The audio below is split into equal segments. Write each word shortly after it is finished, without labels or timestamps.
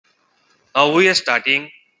Now we are starting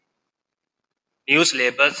new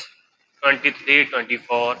syllabus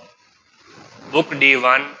 23-24, book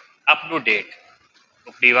D1 up to date.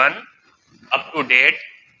 Book D1 up to date,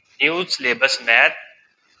 new syllabus math.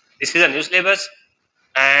 This is a new syllabus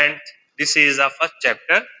and this is the first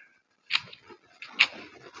chapter,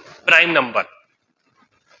 prime number.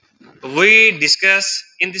 We discuss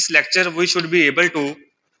in this lecture we should be able to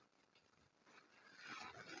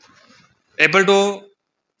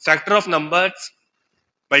factor of numbers,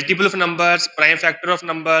 multiple of numbers, prime factor of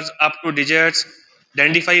numbers up to digits,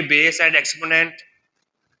 identify base and exponent,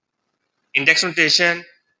 index notation,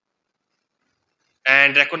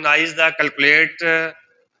 and recognize the calculate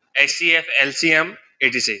HCF, LCM,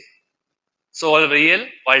 etc. Solve real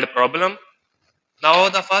world problem. Now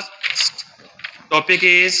the first topic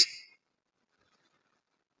is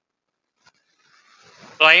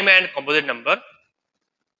prime and composite number.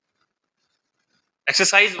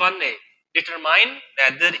 Exercise 1A. Determine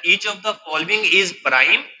whether each of the following is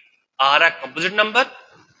prime or a composite number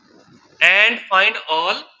and find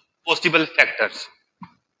all possible factors.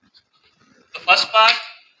 The first part,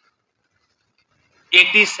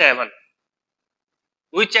 87.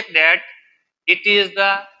 We check that it is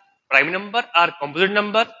the prime number or composite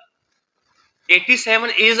number.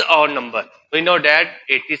 87 is odd number. We know that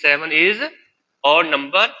 87 is odd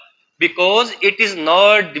number because it is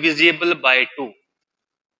not divisible by 2.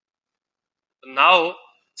 Now,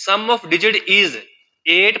 sum of digit is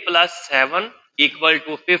 8 plus 7 equal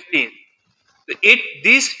to 15.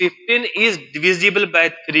 This 15 is divisible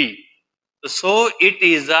by 3. So, it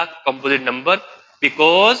is a composite number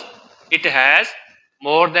because it has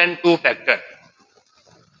more than 2 factors.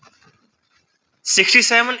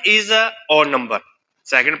 67 is a odd number.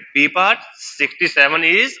 Second B part, 67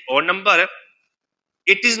 is odd number.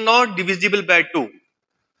 It is not divisible by 2.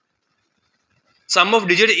 Sum of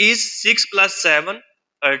digit is 6 plus 7,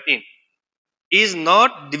 13. Is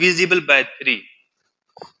not divisible by 3.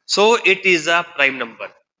 So it is a prime number.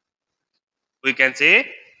 We can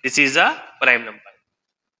say this is a prime number.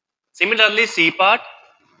 Similarly, C part,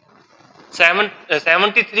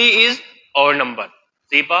 73 is odd number.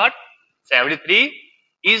 C part, 73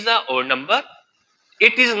 is a odd number.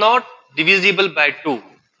 It is not divisible by 2.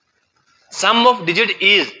 Sum of digit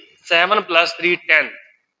is 7 plus 3, 10.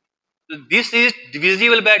 So this is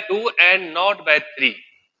divisible by 2 and not by 3.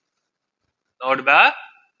 Not by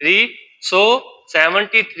 3. So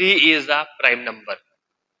 73 is a prime number.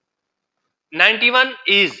 91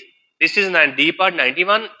 is, this is D part,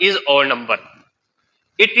 91 is odd number.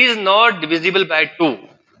 It is not divisible by 2.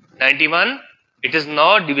 91, it is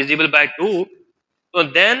not divisible by 2. So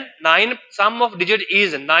then 9, sum of digit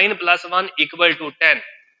is 9 plus 1 equal to 10.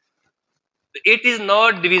 It is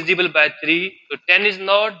not divisible by 3. So 10 is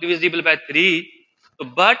not divisible by 3. So,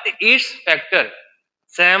 but its factor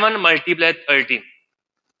 7 multiply 13.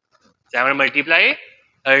 7 multiply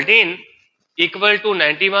 13 equal to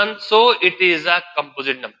 91. So it is a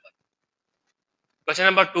composite number. Question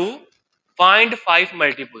number 2. Find 5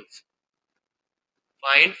 multiples.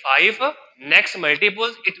 Find 5 next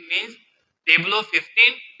multiples. It means table of 15,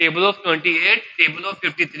 table of 28, table of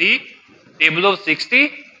 53, table of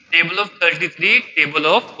 60, table of 33, table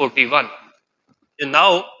of 41. And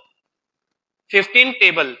now 15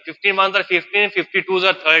 table, 15 ones are 15, 52s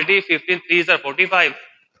are 30, 15 3s are 45,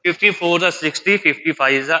 54s are 60, 15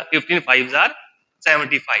 5s are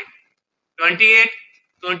 75.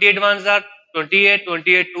 28 ones are 28,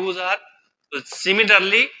 28 2s are. So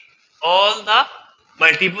similarly, all the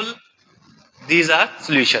multiple, these are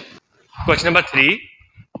solution. Question number 3.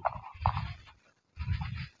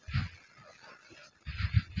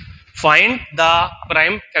 Find the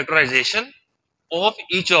prime factorization of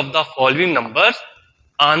each of the following numbers.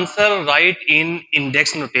 Answer right in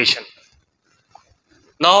index notation.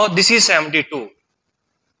 Now this is 72.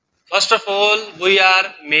 First of all, we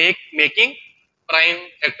are making prime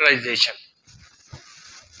factorization.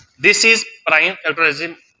 This is prime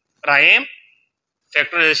factorization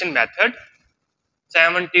method.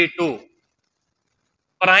 72.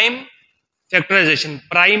 Prime factorization.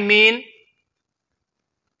 Prime mean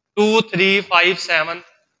 2, 3, 5, 7.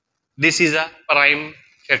 This is a prime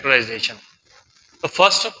factorization. So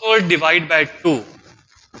first of all, divide by 2.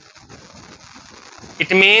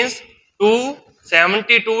 It means 2,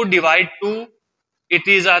 72 divide 2, it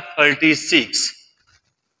is a 36.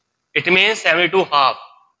 It means 72 half.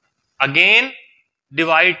 Again,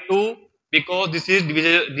 divide 2 because this is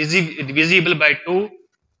divisible by 2.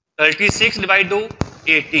 36 divide 2,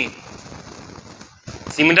 18.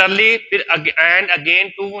 Similarly, and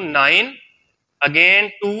again 2, 9.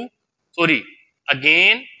 Again 2,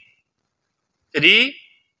 again 3,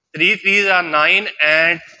 3 threes are 9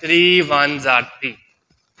 and 3 ones are 3.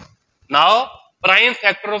 Now, prime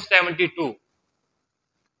factor of 72.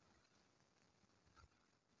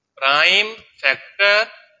 Prime factor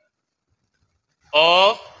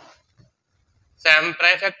of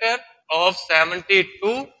prime factor of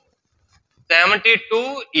 72.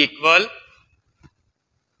 72 equal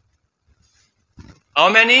how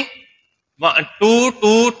many? 2,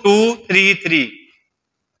 2, 2, 3, 3.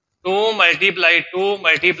 2 multiply 2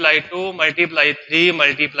 multiply 2 multiply 3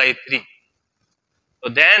 multiply 3. So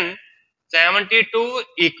then 72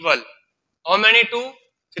 equal how many 2?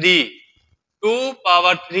 3. 2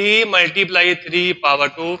 power 3 multiply 3 power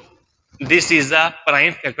 2. This is a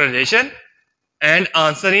prime factorization and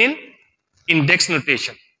answer in index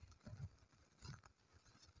notation.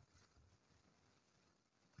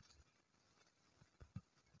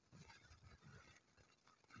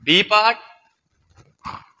 B part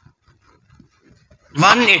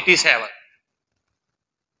 187.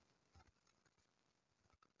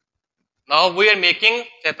 Now we are making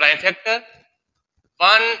the prime factor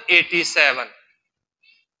 187.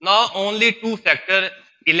 Now only two factor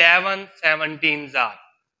 11 17s are.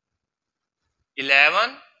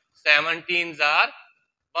 11 17s are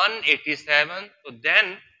 187. So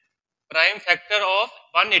then prime factor of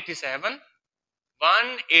 187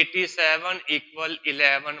 equal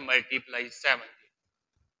 11 multiply 70.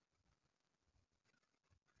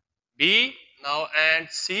 B now and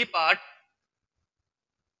C part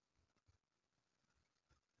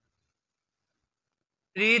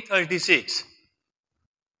 336.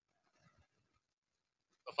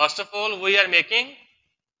 So first of all we are making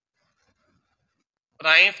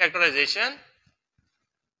prime factorization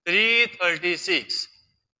 336.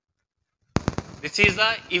 This is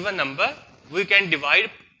a even number. We can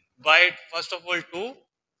divide by first of all 2.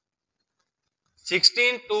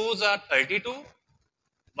 16 2s are 32.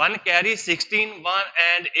 1 carry 16, 1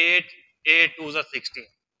 and 8, 8 2s are 16.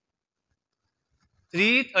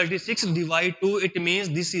 336 divide 2, it means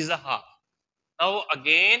this is a half. Now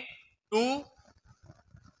again 2,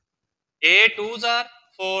 8 2s are,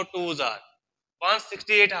 4 2s are,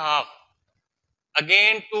 168 half.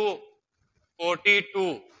 Again 2,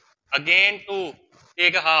 42. Again 2,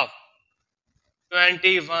 take a half.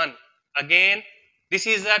 21. Again, this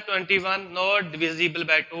is a 21 not divisible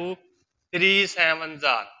by 2. 3 7s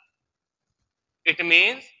are. It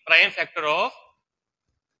means prime factor of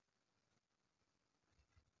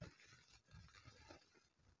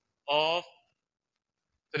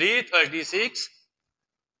 336.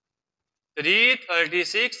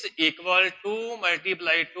 336 equal 2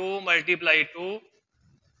 multiply 2 multiply 2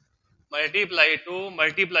 multiply 2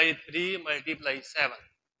 multiply 3 multiply 7.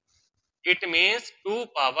 It means 2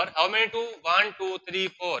 power, how many 2? 1, 2, 3,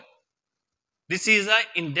 4. This is a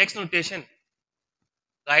index notation.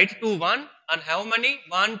 Write to 1 and how many?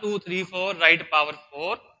 1, 2, 3, 4, write power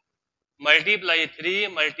 4. Multiply 3,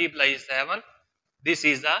 multiply 7. This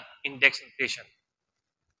is the index notation.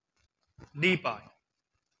 D part.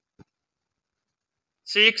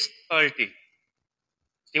 630.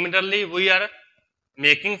 Similarly, we are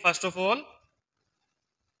making first of all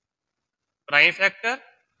prime factor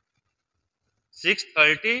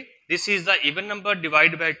 630. This is the even number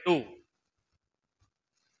divided by 2.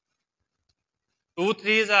 2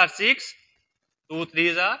 3s are 6. 2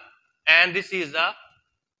 3s are, and this is the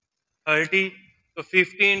 30. So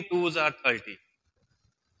 15 2s are 30.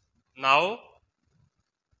 Now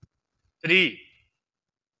 3.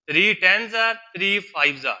 3 10s are, 3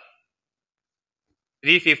 5s are.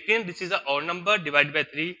 3 15, this is a odd number divided by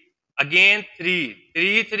 3. Again 3.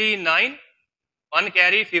 3 3 9. 1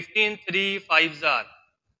 carry 15, 3 5s are.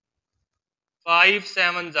 5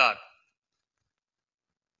 7s are.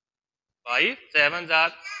 5 7s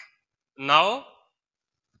are. Now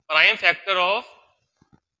prime factor of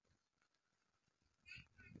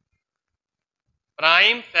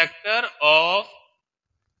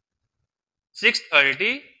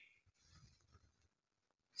 630.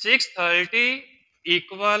 630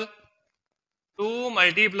 equal 2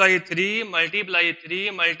 multiply 3 multiply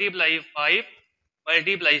 3 multiply 5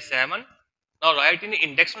 multiply 7. Now write in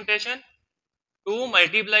index notation. 2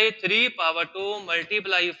 multiply 3 power 2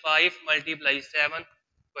 multiply 5 multiply 7.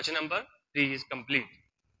 Question number 3 is complete.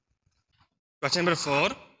 Question number 4.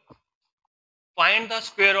 Find the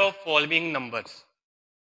square of following numbers.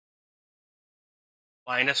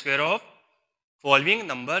 Find the square of following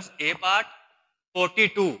numbers. A part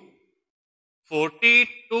 42.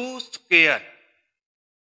 42 square.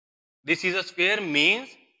 This is a square means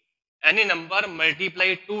any number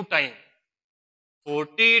multiply 2 times.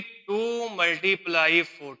 42 multiply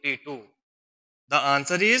 42. The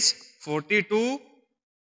answer is 42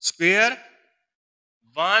 square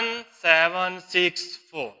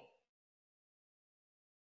 1764.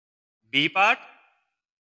 B part,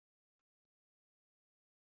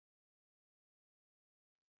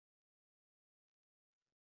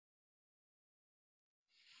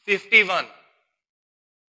 51.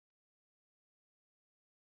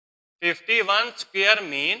 51 square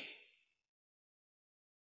mean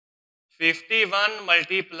 51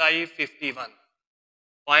 multiply 51.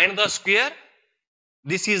 Find the square.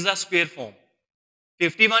 This is the square form.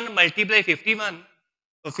 51 multiply 51.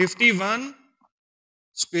 So 51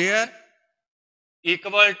 square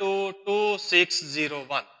equal to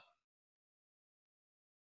 2601.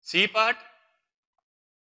 C part,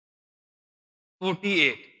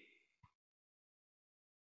 48.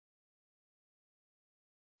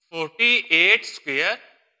 48 square,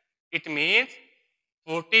 it means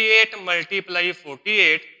 48 multiply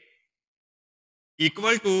 48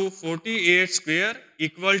 equal to 48 square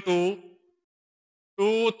equal to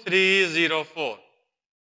 2304.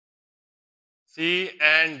 C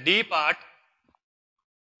and D part,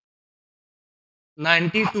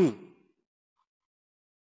 92.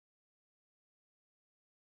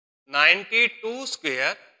 92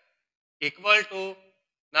 square equal to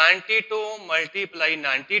 92 multiply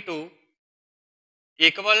 92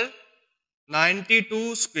 equal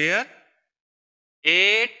 92 square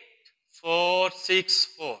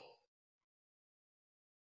 8464.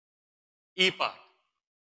 E part,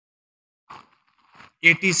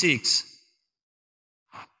 86.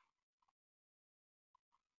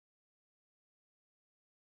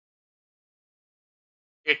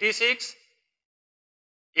 86.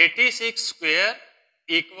 86 square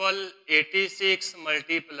equal 86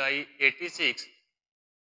 multiply 86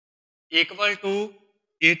 equal to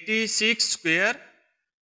 86 square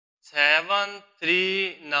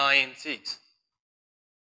 7396.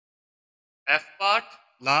 F part,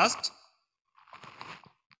 last,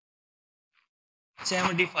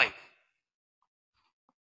 75.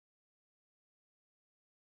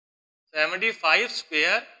 75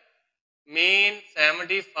 square mean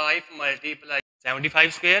 75 multiply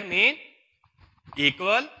 75 square mean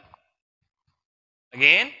equal,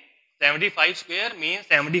 again 75 square means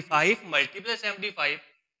 75 multiply 75.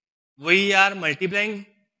 We are multiplying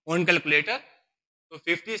on calculator. So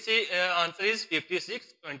 56 answer is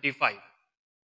 5625.